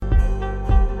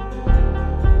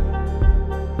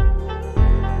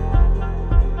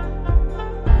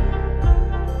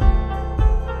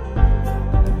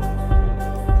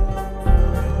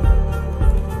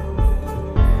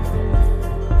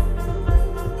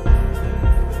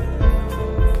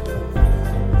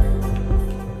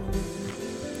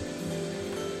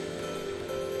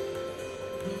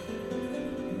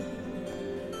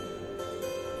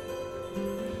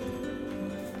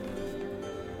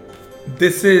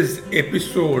This is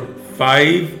episode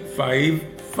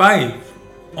 555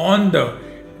 on the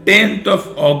 10th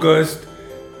of August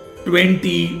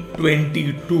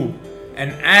 2022.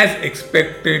 And as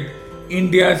expected,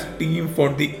 India's team for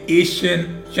the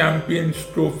Asian Champions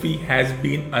Trophy has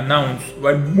been announced,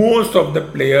 while most of the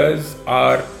players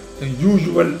are the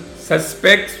usual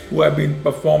suspects who have been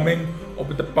performing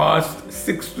over the past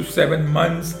 6 to 7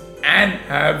 months and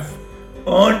have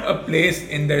earned a place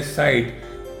in their side.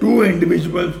 Two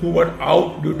individuals who were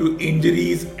out due to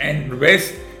injuries and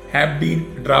rest have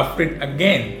been drafted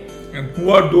again. And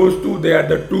who are those two? They are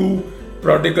the two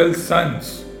prodigal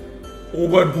sons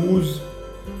over whose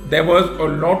there was a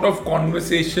lot of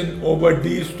conversation over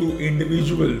these two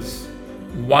individuals.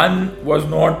 One was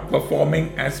not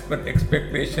performing as per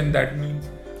expectation, that means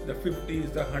the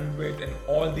 50s, the 100s, and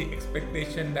all the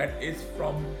expectation that is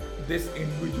from this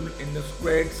individual in the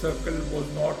squared circle was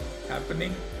not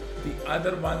happening. The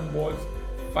other one was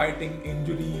fighting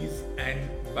injuries and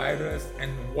virus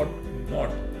and what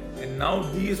not. And now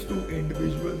these two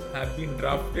individuals have been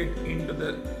drafted into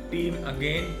the team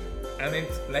again, and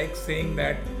it's like saying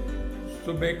that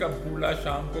सुबह का भूला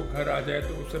शाम को घर आ जाए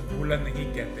तो उसे भूला नहीं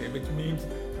कहते, which means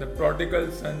the prodigal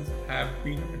sons have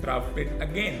been drafted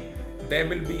again. There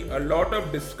will be a lot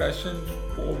of discussions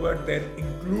over their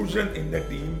inclusion in the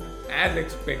team as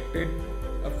expected.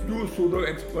 A few pseudo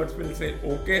experts will say,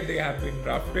 okay, they have been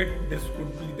drafted. This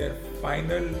could be their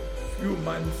final few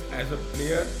months as a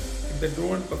player. If they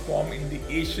don't perform in the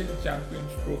Asian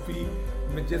Champions Trophy,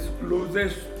 which is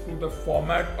closest to the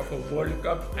format of a World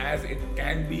Cup as it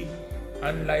can be,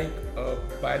 unlike a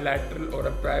bilateral or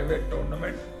a private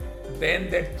tournament,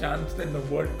 then their chance in the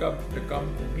World Cup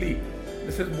become bleak.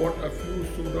 This is what a few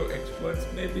pseudo experts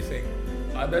may be saying.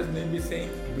 Others may be saying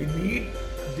we need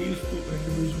these two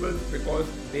individuals because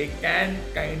they can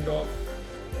kind of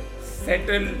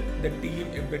settle the team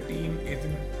if the team is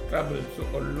in trouble. So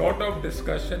a lot of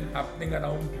discussion happening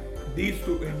around these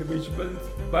two individuals,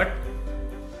 but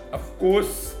of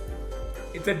course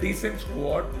it's a decent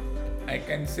squad. I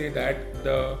can say that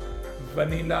the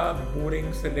vanilla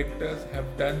boring selectors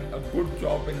have done a good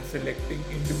job in selecting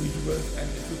individuals, and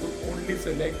if you could only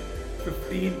select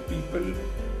 15 people,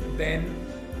 then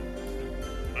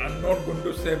I'm not going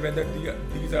to say whether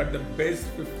these are the best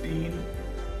 15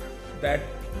 that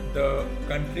the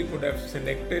country could have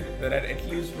selected. There are at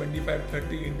least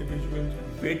 25-30 individuals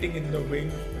waiting in the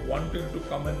wings, wanting to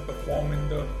come and perform in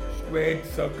the squared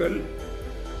circle.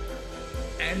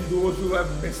 And those who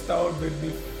have missed out will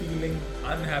be feeling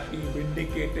unhappy,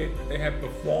 vindicated. They have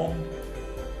performed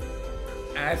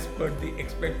as per the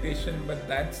expectation, but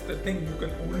that's the thing. You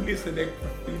can only select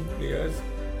 15 players.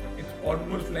 It's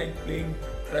almost like playing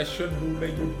Russian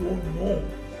roulette. You don't know.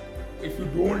 If you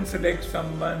don't select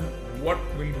someone, what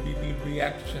will be the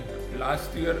reaction?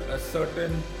 Last year, a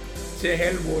certain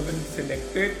Chehel wasn't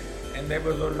selected, and there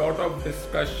was a lot of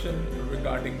discussion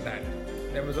regarding that.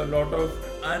 There was a lot of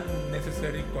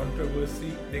unnecessary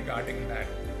controversy regarding that.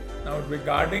 Now,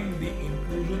 regarding the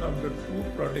inclusion of the two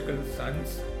prodigal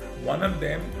sons, one of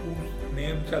them, whose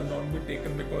name shall not be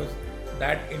taken because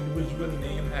that individual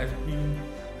name has been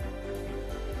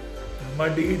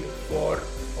muddied for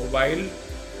a while,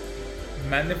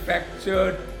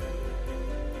 manufactured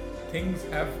things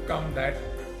have come that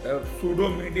the pseudo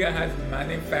media has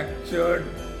manufactured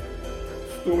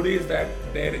stories that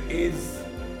there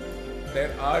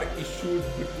are issues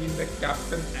between the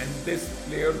captain and this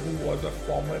player who was a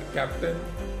former captain,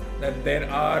 that there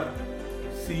are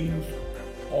scenes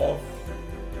of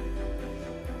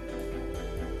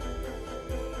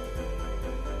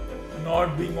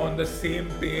not being on the same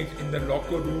page in the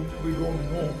locker room. We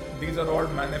don't know. These are all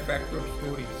manufactured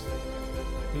stories.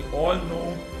 We all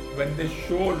know when they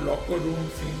show locker room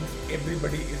scenes,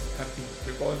 everybody is happy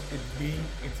because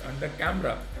it's under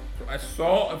camera. So I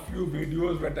saw a few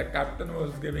videos where the captain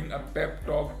was giving a pep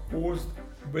talk post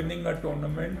winning a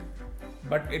tournament,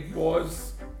 but it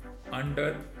was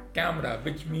under camera,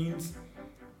 which means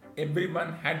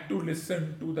everyone had to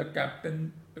listen to the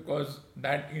captain because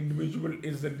that individual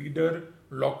is the leader,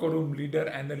 locker room leader,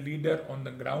 and the leader on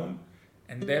the ground,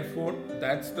 and therefore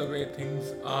that's the way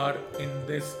things are in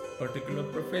this particular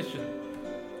profession.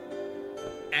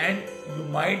 And you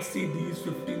might see these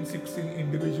 15-16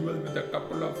 individuals with a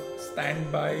couple of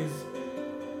standbys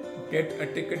get a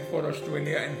ticket for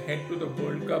Australia and head to the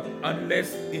World Cup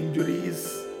unless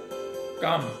injuries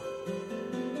come.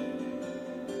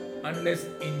 Unless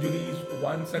injuries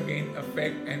once again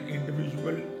affect an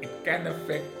individual, it can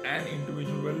affect an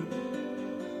individual,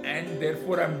 and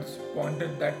therefore I'm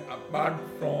disappointed that apart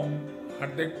from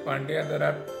Hardik Pandya, there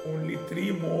are only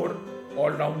 3 more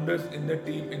all-rounders in the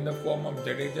team in the form of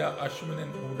Jadeja, Ashwin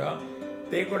and Huda.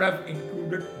 They could have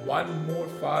included one more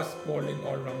fast bowling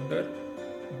all-rounder,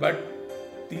 but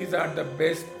these are the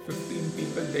best 15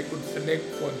 people they could select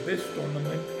for this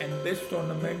tournament, and this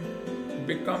tournament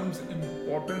becomes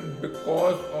important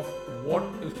because of what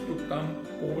is to come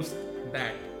post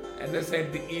that. As I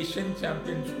said, the Asian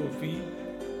Champions Trophy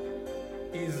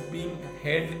is being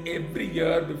held every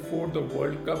year before the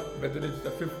World Cup, whether it's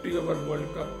the 50 over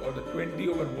World Cup or the 20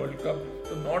 over World Cup.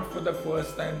 So, not for the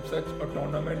first time such a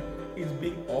tournament is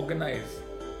being organized.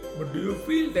 But do you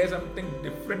feel there's something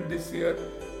different this year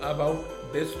about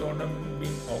this tournament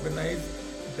being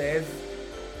organized? There's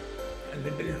a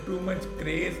little too much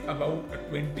craze about a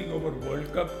 20 over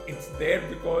World Cup. It's there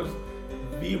because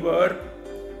we were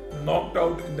knocked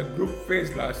out in the group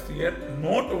phase last year.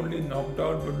 Not only knocked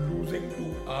out but losing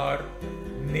to our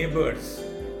neighbors,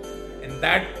 and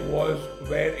that was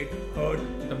where it hurt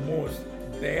the most.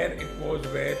 There it was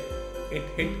where it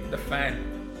hit the fan.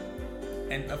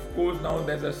 And of course now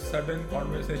there's a sudden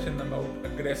conversation about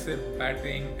aggressive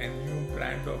batting and new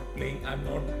brand of playing. I'm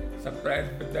not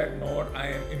surprised with that, nor I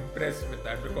am impressed with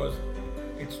that, because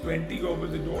it's 20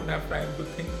 overs. You don't have time to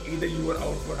think. Either you are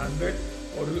out for 100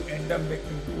 or you end up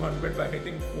making 200 by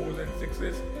hitting 4s and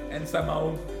 6s and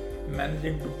somehow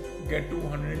managing to get to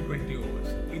 120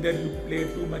 overs. Either you play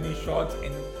too many shots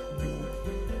and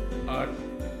you are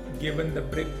given the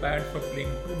brick bat for playing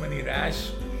too many rash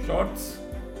shots,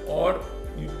 or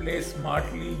you play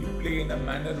smartly, you play in a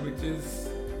manner which is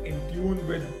in tune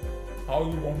with how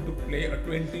you want to play a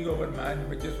 20 over match,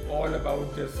 which is all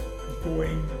about just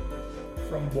going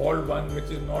from ball one, which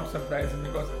is not surprising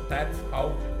because that's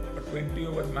how a 20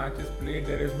 over match is played.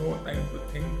 There is no time to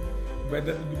think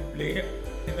whether you play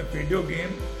in a video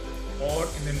game or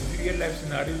in a real life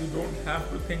scenario. You don't have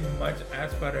to think much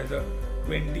as far as a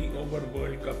 20 over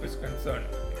World Cup is concerned.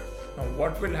 Now,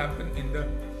 what will happen in the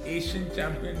Asian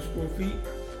Champions Trophy?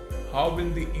 How will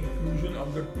the inclusion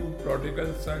of the two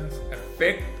prodigal sons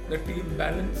affect the team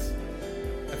balance?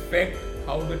 Affect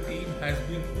how the team has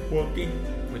been working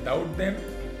without them?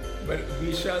 Well,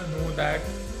 we shall know that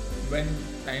when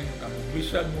time comes. We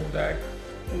shall know that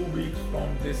 2 weeks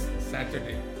from this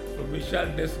Saturday. So we shall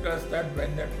discuss that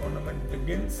when that tournament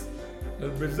begins.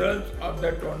 The results of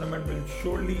that tournament will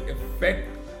surely affect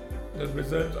the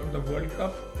results of the World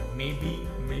Cup. Maybe,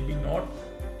 maybe not.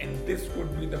 And this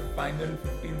could be the final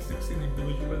 15-16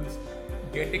 individuals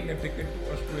getting a ticket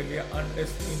to Australia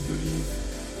unless injuries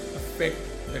affect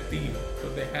the team. So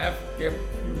they have kept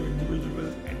few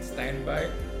individuals at standby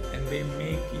and they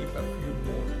may keep a few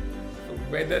more. So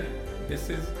whether this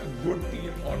is a good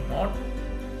team or not,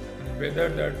 and whether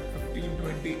the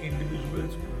 15-20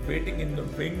 individuals waiting in the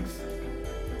wings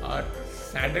are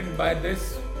saddened by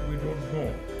this, we don't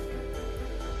know.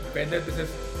 Whether this is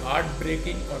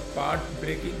heartbreaking or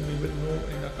part-breaking, we will know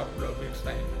in a couple of weeks'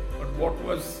 time. But what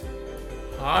was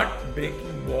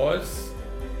heartbreaking was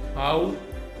how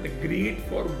the greed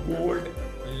for gold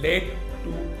led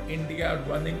to India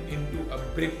running into a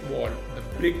brick wall, the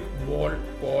brick wall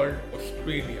called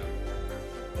Australia.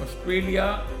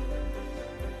 Australia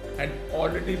had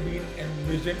already been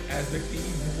envisioned as the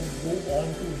team who would go on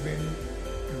to win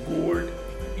gold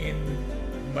in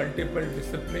multiple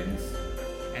disciplines.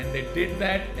 And they did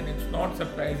that, and it's not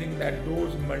surprising that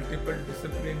those multiple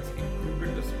disciplines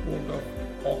included the sport of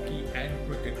hockey and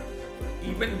cricket. So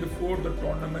even before the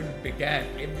tournament began,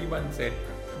 everyone said,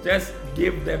 just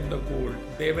give them the gold,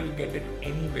 they will get it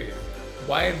anyways.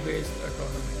 Why waste a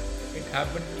tournament? It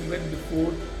happened even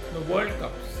before the World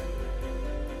Cups.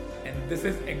 And this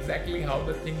is exactly how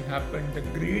the thing happened. The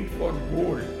greed for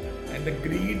gold, and the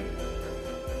greed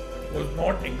was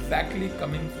not exactly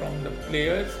coming from the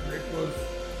players, but it was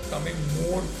coming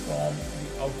more from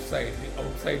the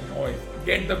outside noise.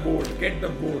 Get the gold, get the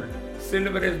gold.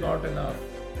 Silver is not enough.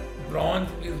 Bronze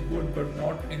is good but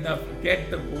not enough.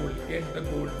 Get the gold, get the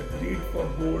gold. The greed for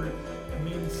gold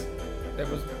means there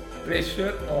was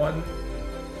pressure on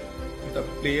the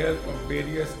players of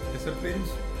various disciplines.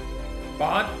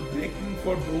 Path breaking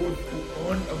for those who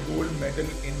earned a gold medal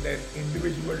in their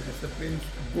individual disciplines.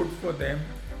 Good for them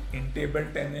in table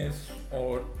tennis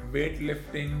or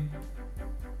weightlifting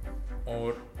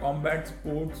or combat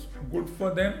sports, good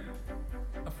for them.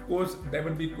 Of course, there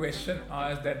will be question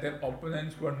asked that their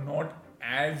opponents were not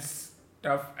as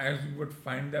tough as you would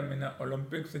find them in an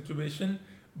Olympic situation,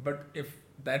 but if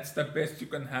that's the best you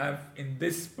can have in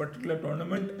this particular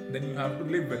tournament, then you have to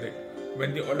live with it.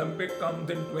 When the Olympic comes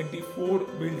in 24,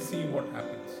 we'll see what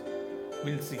happens.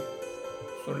 We'll see.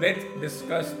 So let's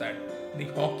discuss that. The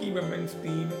hockey women's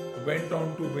team went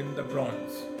on to win the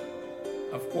bronze.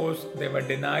 Of course, they were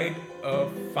denied a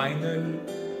final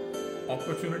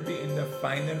opportunity in the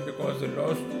final because they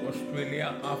lost to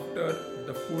Australia after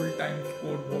the full time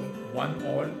score was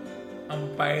 1-all.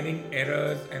 Umpiring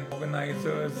errors and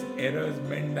organizers' errors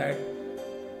meant that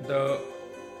the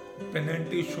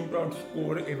penalty shootout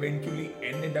score eventually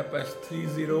ended up as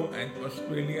 3-0 and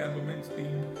Australia women's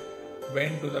team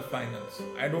went to the finals.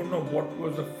 I don't know what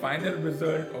was the final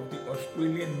result of the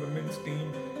Australian women's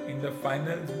team in the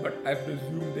finals, but I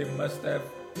presume they must have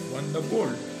won the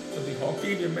gold. So the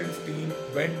hockey women's team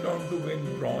went on to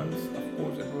win bronze. Of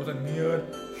course, it was a near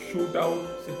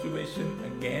shootout situation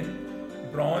again.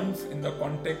 Bronze in the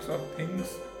context of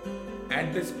things.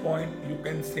 At this point, you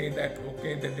can say that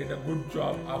okay, they did a good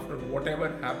job after whatever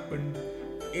happened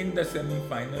in the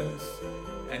semi-finals,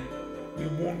 and we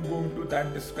won't go into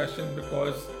that discussion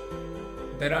because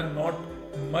there are not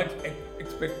much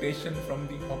expectation from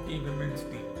the hockey women's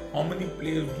team. How many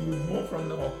players do you know from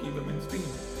the hockey women's team?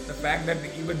 The fact that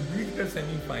they even reached the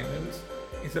semi-finals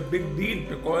is a big deal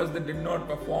because they did not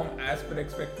perform as per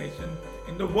expectation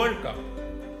in the World Cup.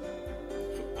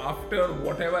 So after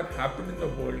whatever happened in the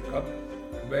World Cup,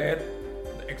 where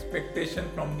the expectation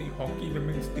from the hockey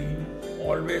women's team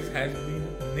always has been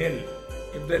nil.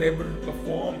 If they're able to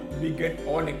perform, we get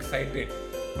all excited.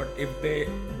 But if they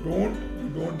don't,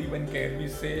 we don't even care. We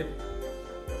say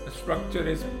the structure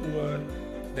is poor,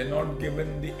 they're not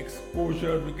given the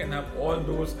exposure. We can have all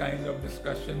those kind of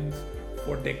discussions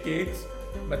for decades,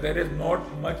 but there is not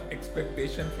much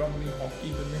expectation from the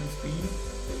hockey women's team.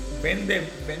 When they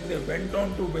went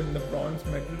on to win the bronze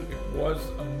medal, it was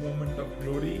a moment of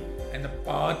glory and a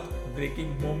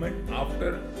path-breaking moment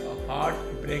after a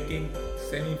heart-breaking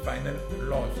semi-final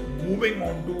loss. Moving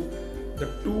on to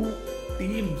the two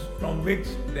teams from which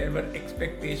there were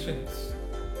expectations.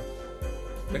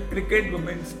 The cricket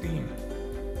women's team,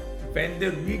 when they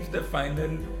reached the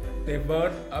final, they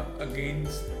were up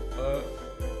against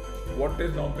what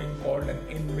is now being called an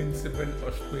invincible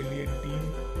Australian team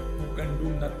who can do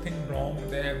nothing wrong.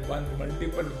 They have won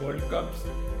multiple World Cups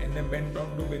and they went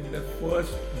on to win their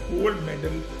first gold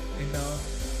medal in a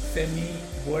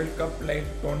semi-World Cup-like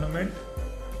tournament.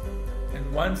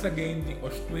 And once again,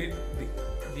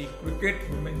 the cricket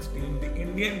women's team, the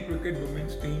Indian cricket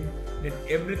women's team did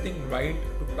everything right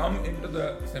to come into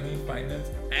the semi-finals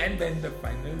and then the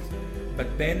finals.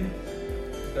 But then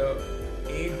the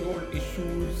age-old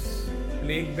issues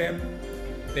plagued them.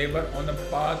 They were on a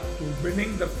path to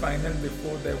winning the final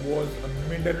before there was a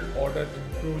middle order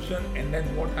implosion. And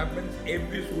then what happens?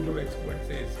 Every pseudo expert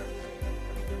says,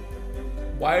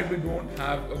 why we don't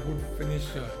have a good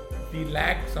finisher? We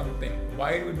lack something.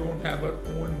 Why we don't have our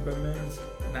own women's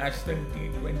national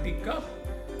T20 Cup?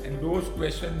 And those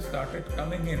questions started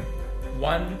coming in.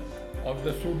 One of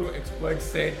the pseudo experts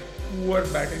said, poor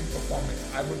batting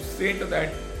performance. I would say to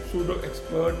that pseudo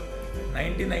expert,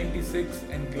 1996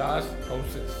 and glass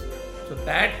houses. So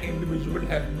that individual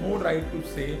has no right to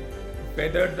say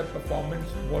whether the performance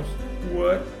was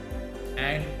poor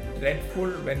and dreadful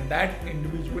when that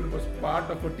individual was part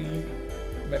of a team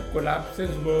where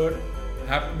collapses were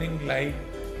happening like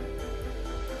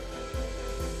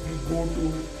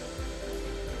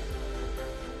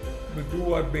we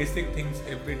do our basic things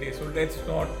every day. So let's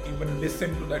not even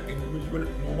listen to that individual.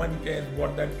 No one cares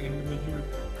what that individual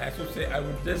has to say. I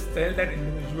would just tell that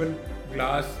individual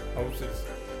glass houses.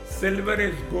 Silver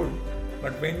is good,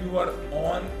 but when you are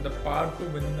on the path to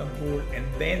winning a gold and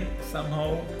then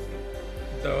somehow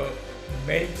the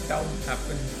meltdown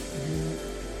happens, you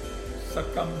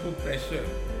succumb to pressure.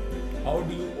 How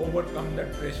do you overcome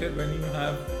that pressure when you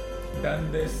have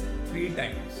done this 3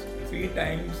 times? 3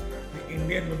 times the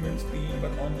Indian women's team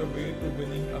were on the way to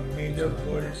winning a major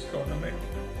world tournament,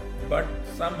 but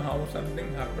somehow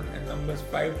something happened and numbers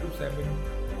 5 to 7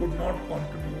 could not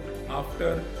contribute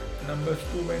after numbers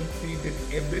 2 and 3 did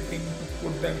everything to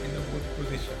put them in a good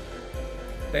position.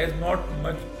 There is not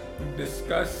much to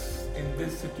discuss in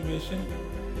this situation.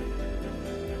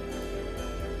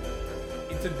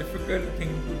 It's a difficult thing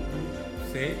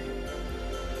to say.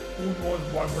 Who knows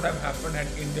what would have happened had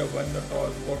India won the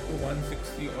toss, got to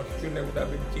 160, Australia would have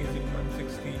been chasing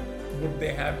 160. Would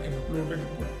they have imploded?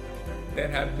 Would there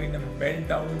have been a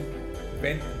meltdown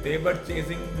when they were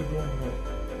chasing? We don't know.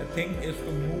 The thing is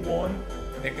to move on.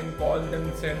 They can call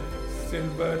themselves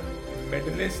silver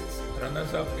medalists,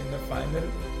 runners up in the final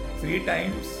 3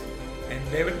 times, and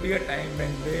there will be a time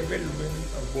when they will win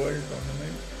a world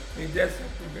tournament. They just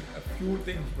have to get a few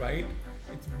things right.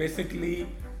 It's basically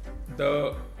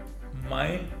the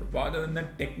mind rather than the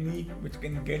technique which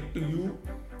can get to you.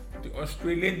 The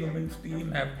Australian women's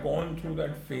team have gone through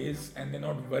that phase and they're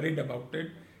not worried about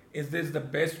it. Is this the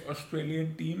best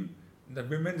Australian team? The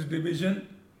women's division?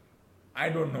 I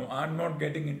don't know. I'm not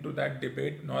getting into that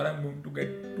debate, nor I'm going to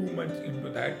get too much into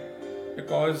that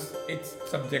because it's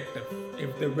subjective.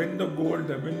 If they win the gold,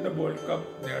 they win the World Cup,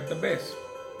 they are the best.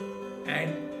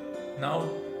 And now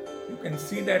you can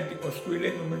see that the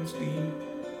Australian women's team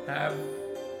have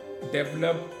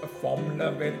developed a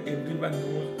formula where everyone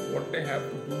knows what they have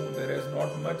to do. There is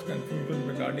not much confusion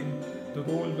regarding the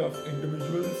roles of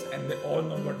individuals, and they all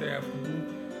know what they have to do.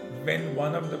 When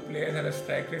one of the players has a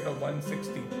strike rate of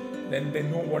 160, then they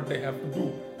know what they have to do,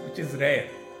 which is rare.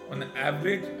 On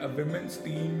average, a women's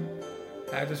team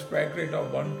has a strike rate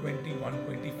of 120,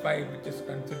 125, which is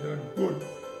considered good.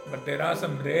 But there are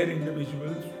some rare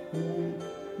individuals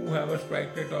who have a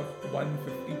strike rate of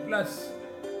 150 plus,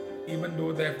 even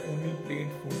though they have only played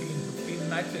 14, 15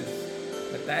 matches.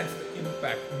 But that's the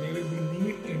impact. Maybe we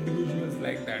need individuals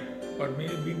like that, or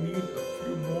maybe we need a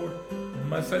few more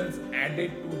muscles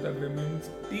added to the women's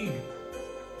team.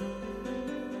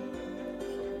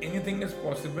 Anything is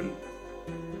possible.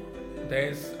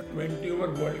 There's a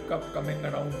 20-over World Cup coming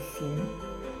around soon.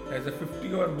 There's a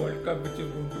 50-over World Cup which is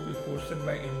going to be hosted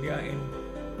by India in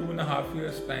 2.5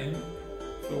 years' time.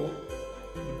 So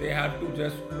they have to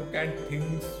just look at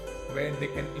things where they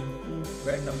can improve,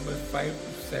 where numbers 5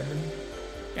 to 7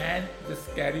 can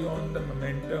just carry on the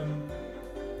momentum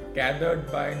gathered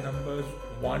by numbers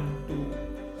 1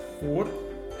 to 4.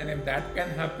 And if that can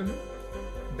happen,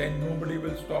 then nobody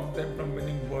will stop them from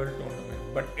winning world tournament.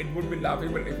 But it would be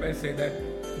laughable if I say that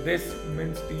this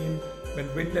women's team will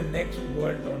win the next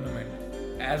world tournament.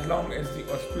 As long as the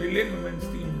Australian women's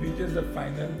team reaches the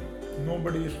final,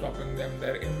 nobody is stopping them.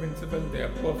 They're invincible, they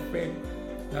are perfect.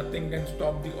 Nothing can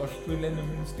stop the Australian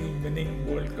women's team winning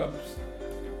World Cups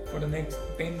for the next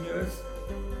 10 years.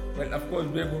 Well, of course,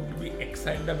 we are going to be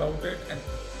excited about it, and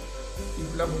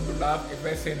people are going to laugh if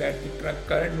I say that the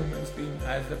current women's team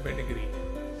has the pedigree.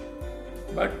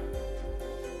 But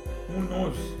who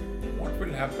knows what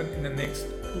will happen in the next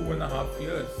 2.5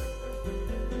 years?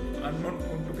 I'm not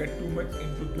going to get too much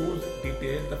into those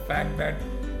details. The fact that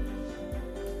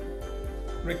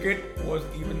cricket was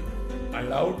even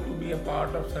allowed to be a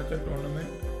part of such a tournament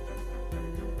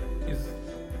is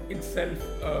itself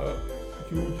a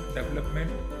huge development.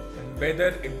 And whether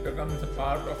it becomes a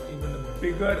part of even a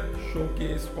bigger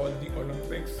showcase called the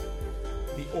Olympics,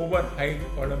 the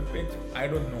overhyped Olympics, I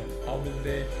don't know. How will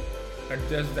they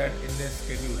adjust that in their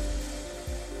schedule?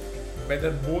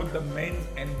 Whether both the men's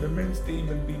and women's team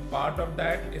will be part of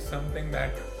that is something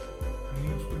that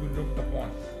needs to be looked upon.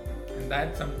 And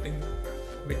that's something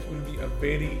which will be a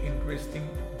very interesting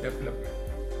development.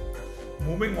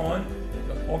 Moving on,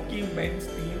 the hockey men's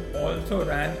team also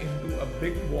ran into a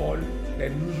brick wall,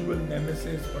 their usual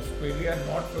nemesis Australia.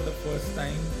 Not for the first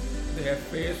time. They have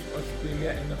faced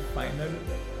Australia in the final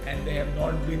and they have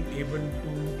not been able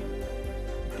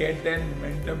to get that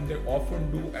momentum they often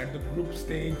do at the group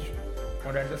stage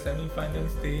or at the semi-final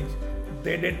stage.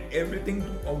 They did everything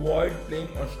to avoid playing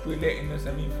Australia in the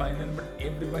semi-final, but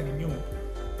everyone knew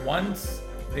once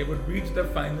they would reach the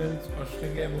finals,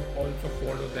 Australia would also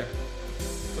follow them.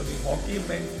 So the hockey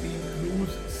men's team lose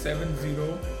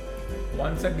 7-0.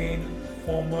 Once again,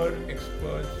 former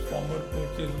experts, former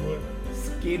coaches were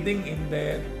scathing in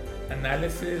their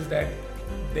analysis that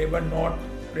they were not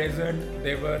present,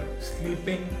 they were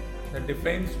sleeping, the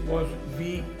defense was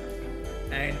weak,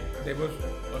 and there was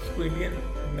Australian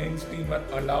men's team were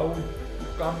allowed to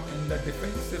come in the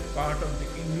defensive part of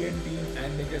the Indian team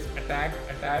and they just attack,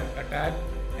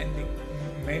 and the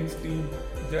men's team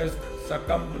just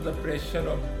succumbed to the pressure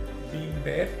of being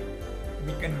there.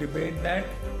 We can debate that.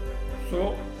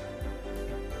 So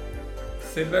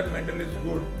silver medal is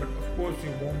good, but of course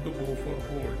you want to go for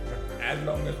gold. But as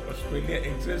long as Australia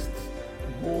exists,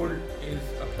 gold is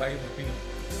a pipe dream.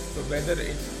 So whether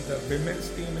it's the women's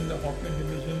team in the hockey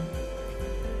division,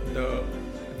 the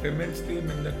women's team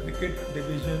in the cricket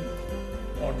division,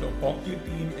 or the hockey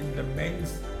team in the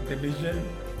men's division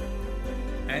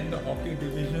and the hockey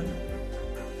division,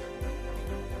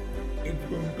 it's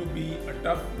going to be a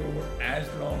tough road as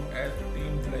long as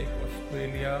teams like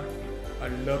Australia are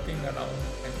lurking around.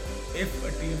 And if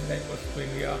a team like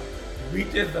Australia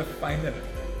reaches the final,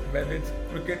 whether it's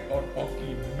cricket or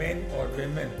hockey, men or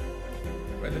women,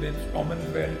 whether it's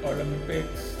Commonwealth,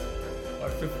 Olympics, or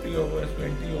 50 overs,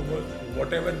 20 overs,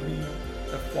 whatever be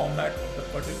the format of the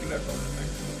particular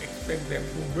tournament, you expect them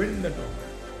to win the tournament.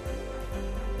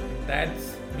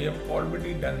 We have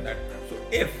already done that. So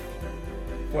if,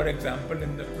 for example,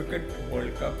 in the Cricket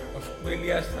World Cup,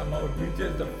 Australia somehow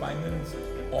reaches the finals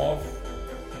of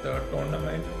the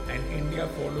tournament and India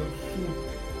follows suit,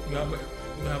 you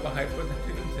have a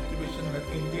hypothetical situation where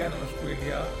India and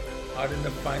Australia are in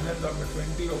the finals of the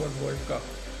 20 over World Cup.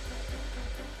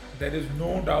 There is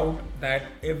no doubt that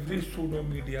every pseudo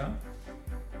media,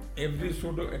 every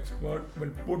pseudo expert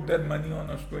will put their money on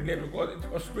Australia because it's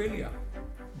Australia.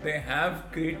 They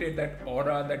have created that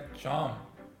aura, that charm.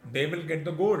 They will get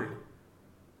the gold.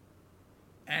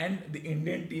 And the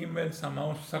Indian team will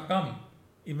somehow succumb.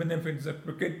 Even if it's a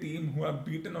cricket team who have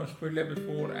beaten Australia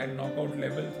before at knockout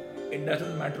levels, it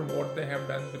doesn't matter what they have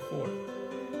done before.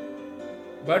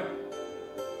 But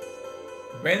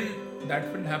when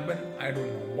that will happen, I don't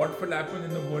know. What will happen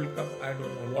in the World Cup, I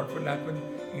don't know. What will happen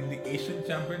in the Asian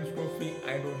Champions Trophy,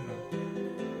 I don't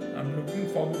know. I'm looking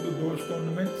forward to those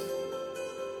tournaments.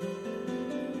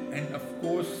 And of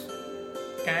course,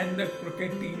 can the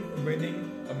cricket team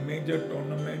winning a major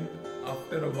tournament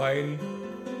after a while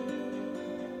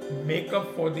make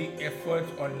up for the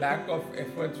efforts or lack of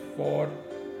efforts for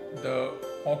the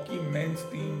hockey men's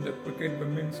team, the cricket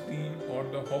women's team, or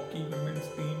the hockey women's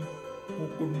team who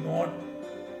could not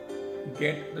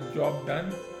get the job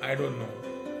done? I don't know.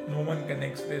 No one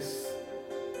connects this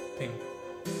thing.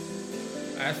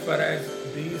 As far as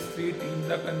these three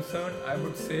teams are concerned, I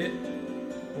would say,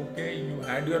 okay, you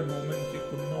had your moments, you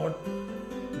could not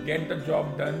get the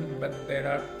job done, but there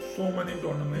are so many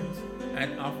tournaments,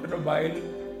 and after a while,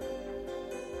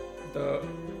 the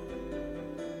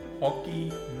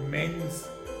hockey men's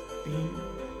team,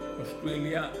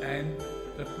 Australia, and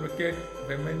the cricket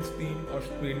women's team,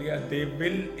 Australia, they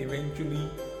will eventually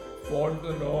fall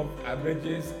to the law of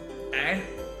averages and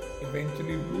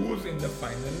eventually lose in the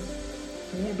final.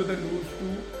 Who do they lose to?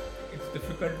 It's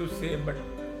difficult to say, but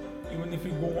even if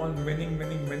you go on winning,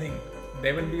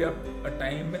 there will be a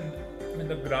time when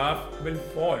the graph will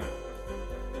fall.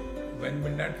 When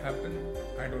will that happen?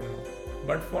 I don't know.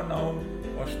 But for now,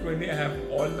 Australia have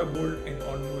all the gold in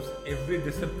almost every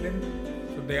discipline.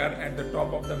 So they are at the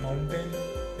top of the mountain.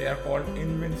 They are called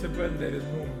invincible. There is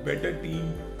no better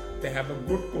team. They have a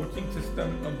good coaching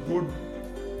system, a good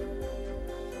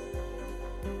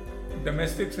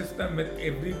domestic system where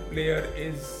every player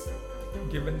is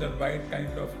given the right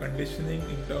kind of conditioning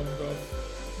in terms of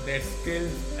their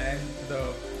skills and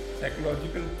the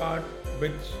psychological part,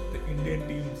 which the Indian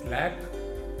teams lack.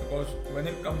 Because when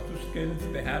it comes to skills,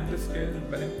 they have the skills.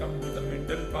 When it comes to the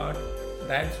mental part,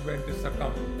 that's where they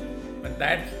succumb. But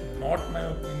that's not my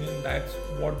opinion. That's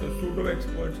what the pseudo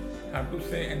experts have to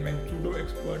say. And when pseudo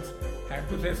experts have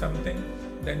to say something,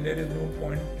 then there is no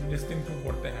point in listening to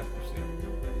what they have to say.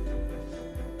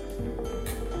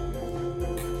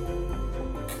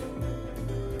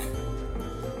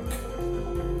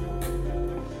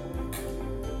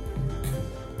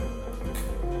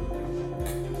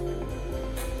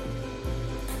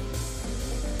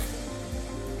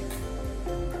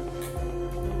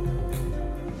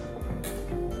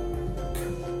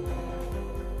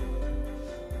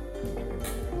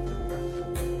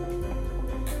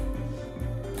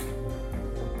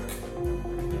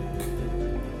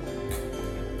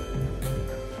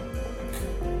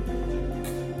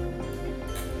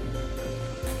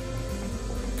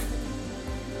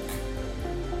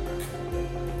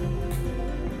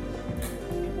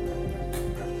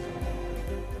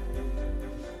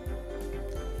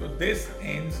 This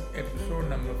ends episode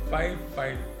number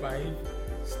 555.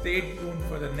 Stay tuned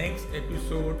for the next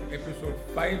episode, episode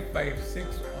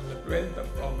 556 on the 12th of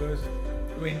August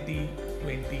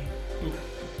 2022.